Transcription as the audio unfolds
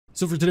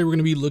So for today, we're going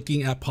to be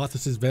looking at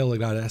Apotheosis Veil. I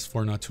got asked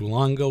for not too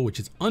long ago,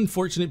 which is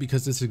unfortunate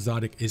because this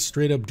exotic is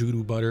straight up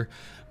doo-doo butter.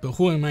 But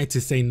who am I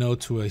to say no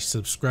to a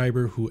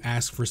subscriber who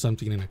asked for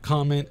something in a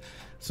comment?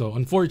 So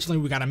unfortunately,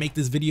 we got to make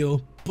this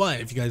video.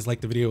 But if you guys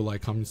like the video,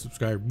 like, comment,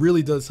 subscribe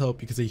really does help,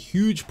 because a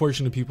huge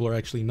portion of people are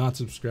actually not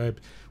subscribed,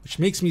 which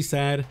makes me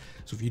sad.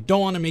 So if you don't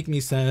want to make me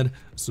sad,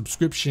 a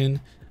subscription,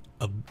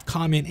 a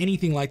comment,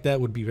 anything like that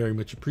would be very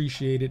much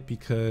appreciated,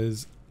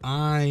 because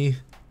I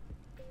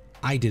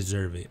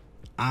deserve it.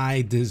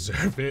 I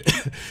deserve it,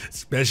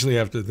 especially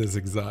after this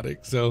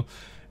exotic. So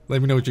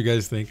let me know what you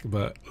guys think,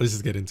 but let's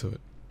just get into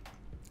it.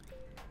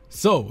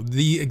 So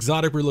the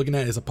exotic we're looking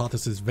at is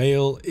Apotheosis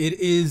Veil. It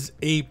is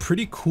a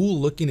pretty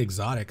cool looking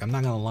exotic. I'm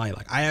not gonna lie,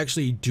 like, I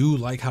actually do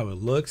like how it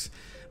looks.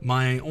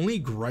 My only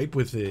gripe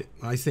with it,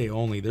 I say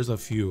only, there's a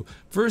few.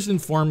 First and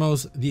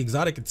foremost, the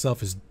exotic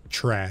itself is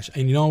trash.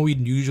 And you know, we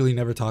usually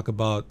never talk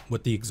about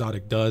what the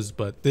exotic does,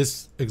 but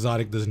this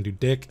exotic doesn't do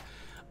dick.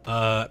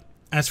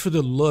 As for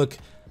the look,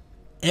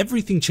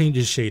 everything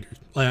changes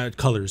shaders,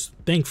 colors.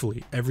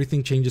 Thankfully,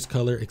 everything changes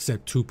color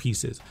except two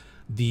pieces.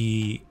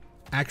 The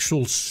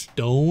actual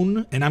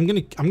stone, and I'm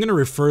gonna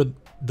refer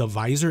the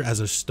visor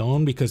as a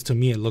stone because to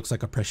me it looks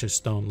like a precious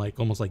stone, like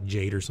almost like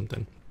jade or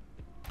something.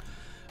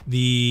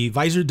 The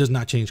visor does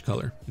not change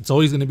color. It's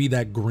always going to be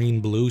that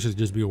green blue, so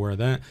just be aware of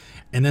that.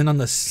 And then on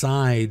the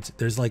sides,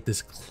 there's like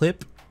this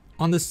clip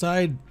on the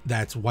side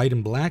that's white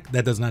and black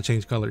that does not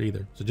change color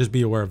either, so just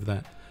be aware of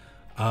that.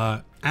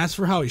 As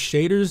for how it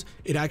shaders,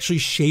 it actually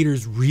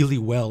shaders really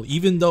well.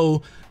 Even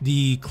though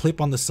the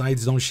clip on the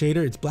sides don't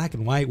shader, it's black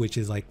and white, which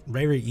is like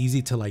very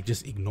easy to like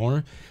just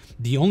ignore.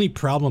 The only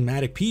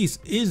problematic piece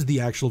is the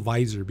actual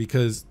visor,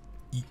 because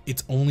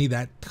it's only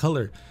that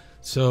color.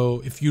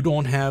 So if you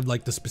don't have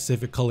like the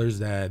specific colors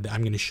that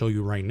I'm going to show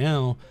you right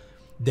now,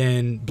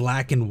 then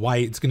black and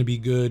white, it's going to be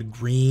good.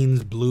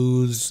 Greens,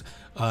 blues,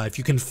 if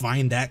you can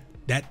find that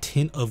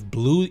tint of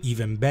blue,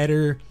 even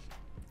better,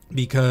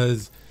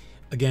 because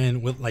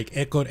again, with like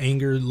echoed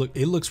anger, look,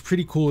 it looks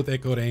pretty cool with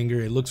echoed anger.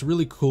 It looks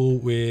really cool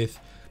with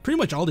pretty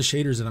much all the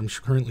shaders that I'm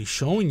currently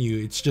showing you.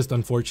 It's just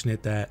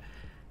unfortunate that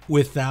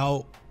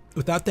without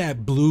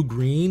that blue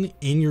green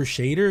in your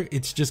shader,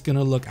 it's just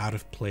gonna look out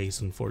of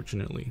place,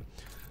 unfortunately.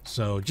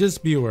 So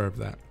just be aware of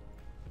that.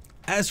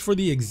 As for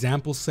the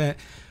example set,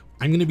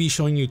 I'm gonna be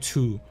showing you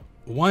two.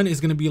 One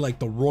is gonna be like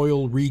the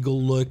royal regal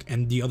look,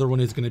 and the other one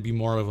is gonna be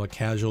more of a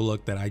casual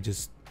look that I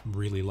just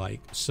really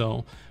like.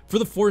 So for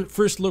the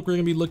first look we're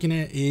gonna be looking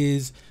at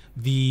is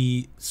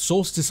the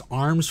solstice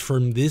arms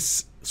from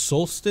this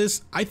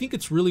solstice. I think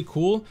it's really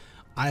cool.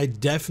 I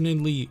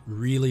definitely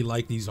really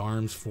like these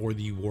arms for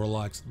the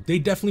warlocks. They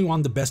definitely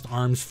want the best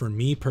arms for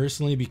me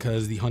personally,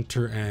 because the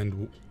hunter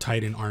and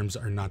titan arms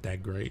are not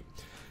that great.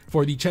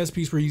 For the chest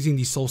piece, we're using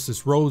the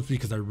solstice robes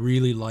because I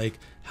really like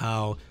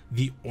how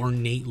the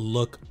ornate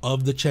look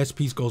of the chest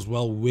piece goes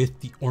well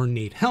with the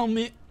ornate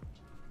helmet,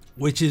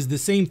 which is the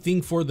same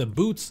thing for the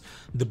boots.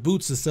 The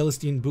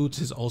Celestian boots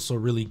is also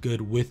really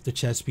good with the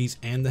chest piece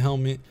and the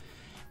helmet.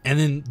 And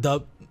then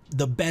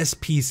the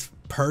best piece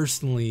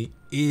personally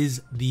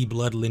is the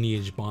blood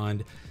lineage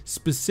bond,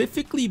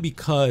 specifically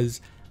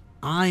because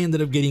I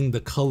ended up getting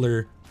the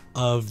color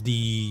of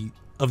the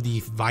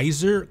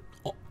visor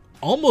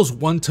almost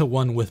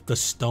one-to-one with the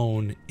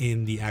stone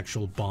in the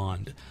actual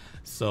bond.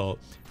 So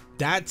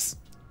that's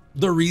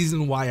the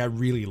reason why I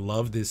really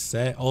love this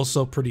set.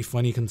 Also pretty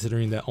funny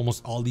considering that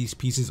almost all these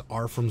pieces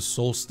are from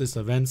solstice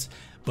events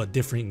but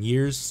different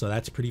years, so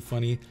that's pretty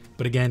funny.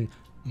 But again,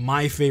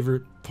 my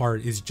favorite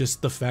part is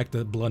just the fact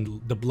that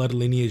the blood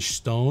lineage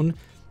stone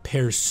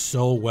pairs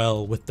so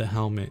well with the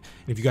helmet.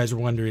 And if you guys are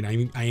wondering,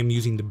 I am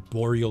using the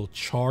boreal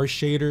char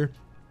shader.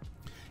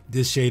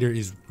 This shader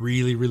is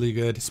really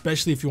good,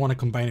 especially if you want to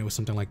combine it with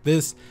something like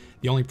this.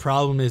 The only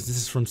problem is this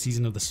is from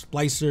Season of the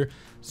Splicer,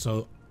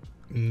 so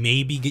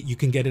maybe you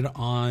can get it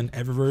on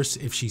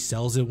Eververse if she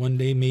sells it one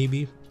day,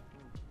 maybe.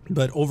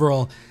 But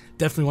overall,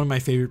 definitely one of my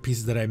favorite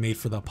pieces that I made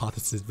for the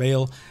Apotheosis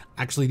Veil.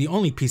 Actually, the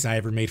only piece I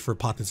ever made for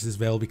Apotheosis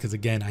Veil, because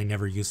again, I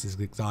never use this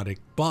exotic,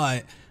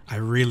 but I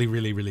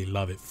really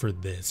love it for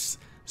this.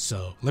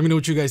 So let me know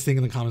what you guys think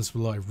in the comments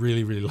below. I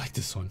really like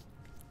this one.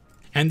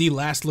 And the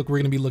last look we're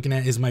going to be looking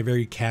at is my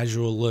very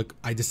casual look.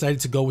 I decided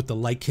to go with the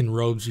Lycan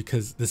robes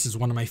because this is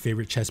one of my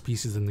favorite chest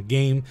pieces in the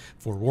game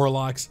for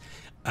warlocks.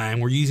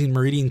 And we're using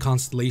Meridian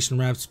Constellation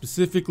wraps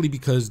specifically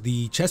because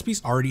the chest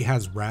piece already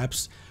has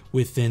wraps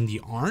within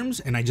the arms,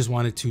 and I just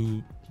wanted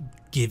to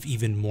give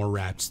even more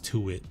wraps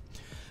to it.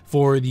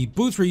 For the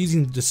boots, we're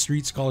using the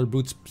Street Scholar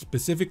boots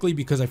specifically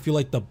because I feel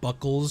like the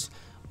buckles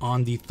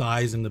on the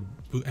thighs and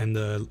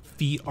the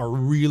feet are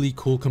really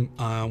cool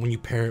when you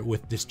pair it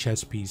with this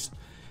chest piece.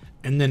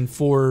 And then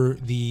for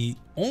the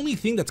only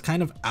thing that's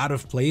kind of out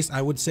of place,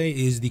 I would say,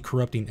 is the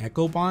Corrupting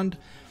Echo bond.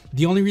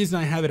 The only reason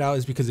I have it out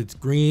is because it's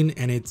green,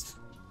 and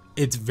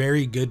it's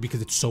very good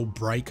because it's so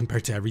bright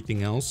compared to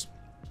everything else.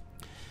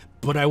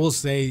 But I will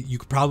say you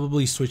could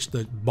probably switch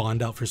the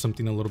bond out for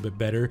something a little bit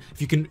better. If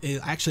you can,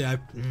 actually,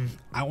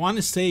 I want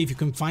to say if you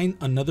can find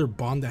another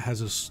bond that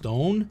has a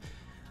stone,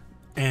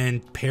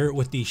 and pair it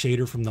with the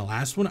shader from the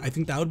last one, I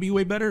think that would be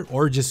way better.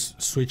 Or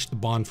just switch the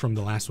bond from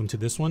the last one to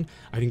this one.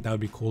 I think that would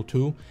be cool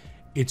too.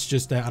 It's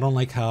just that I don't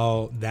like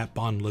how that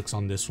bond looks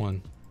on this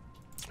one.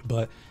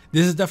 But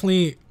this is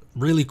definitely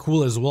really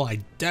cool as well. I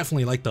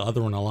definitely like the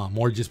other one a lot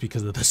more just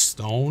because of the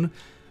stone.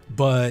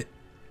 But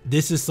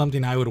this is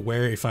something I would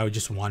wear if I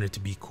just wanted to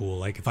be cool.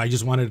 Like if I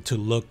just wanted to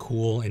look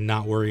cool and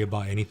not worry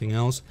about anything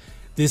else.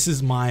 This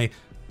is my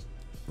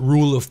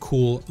rule of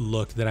cool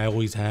look that I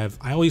always have.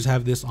 I always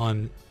have this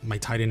on my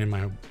Titan and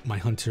my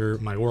Hunter,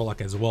 my Warlock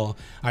as well.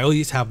 I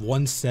always have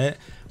one set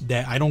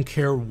that I don't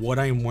care what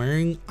I'm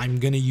wearing, I'm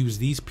gonna use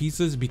these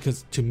pieces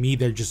because to me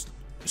they're just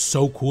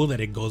so cool that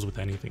it goes with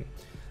anything.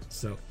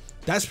 So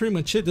that's pretty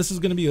much it. This is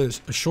going to be a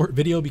short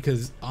video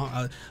because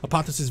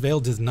Apotheosis Veil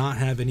does not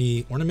have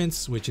any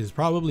ornaments, which is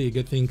probably a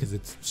good thing because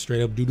it's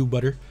straight up doo-doo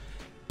butter.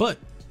 But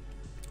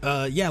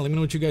yeah, let me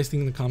know what you guys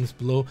think in the comments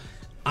below.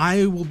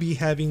 I will be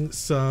having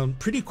some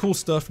pretty cool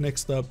stuff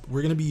next up.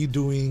 We're going to be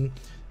doing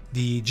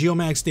the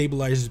Geomag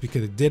stabilizers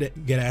because it did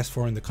get asked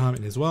for in the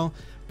comment as well.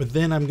 But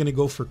then I'm going to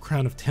go for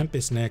Crown of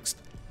Tempest next.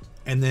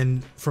 And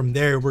then from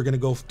there, we're going to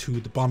go to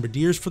the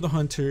Bombardiers for the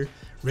Hunter,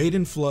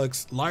 Raiden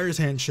Flux, Liar's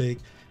Handshake.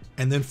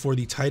 And then for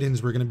the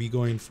Titans, we're going to be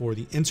going for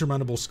the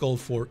Insurmountable Skull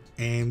Fort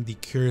and the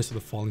Curious of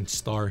the Falling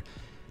Star.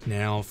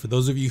 Now, for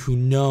those of you who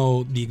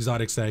know the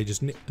exotics that I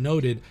just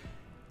noted,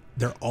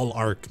 they're all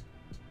Arc.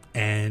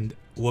 And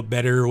what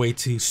better way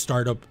to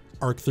start up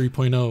Arc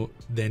 3.0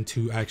 than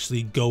to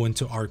actually go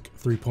into Arc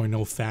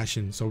 3.0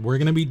 fashion. So we're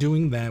going to be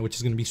doing that, which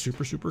is going to be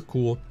super, super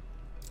cool.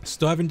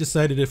 Still haven't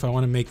decided if I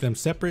want to make them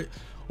separate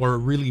or a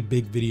really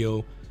big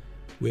video,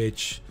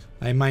 which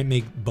I might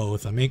make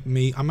both. I might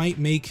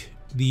make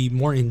the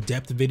more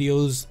in-depth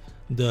videos,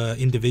 the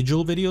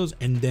individual videos,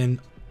 and then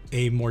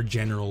a more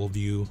general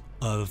view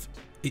of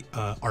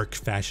Arc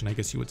fashion, I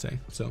guess you would say.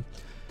 So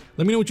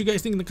let me know what you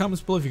guys think in the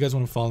comments below. If you guys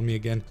want to follow me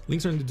again,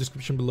 links are in the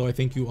description below. I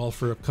thank you all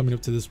for coming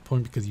up to this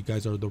point because you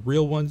guys are the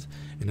real ones.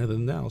 And other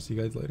than that, I'll see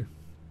you guys later.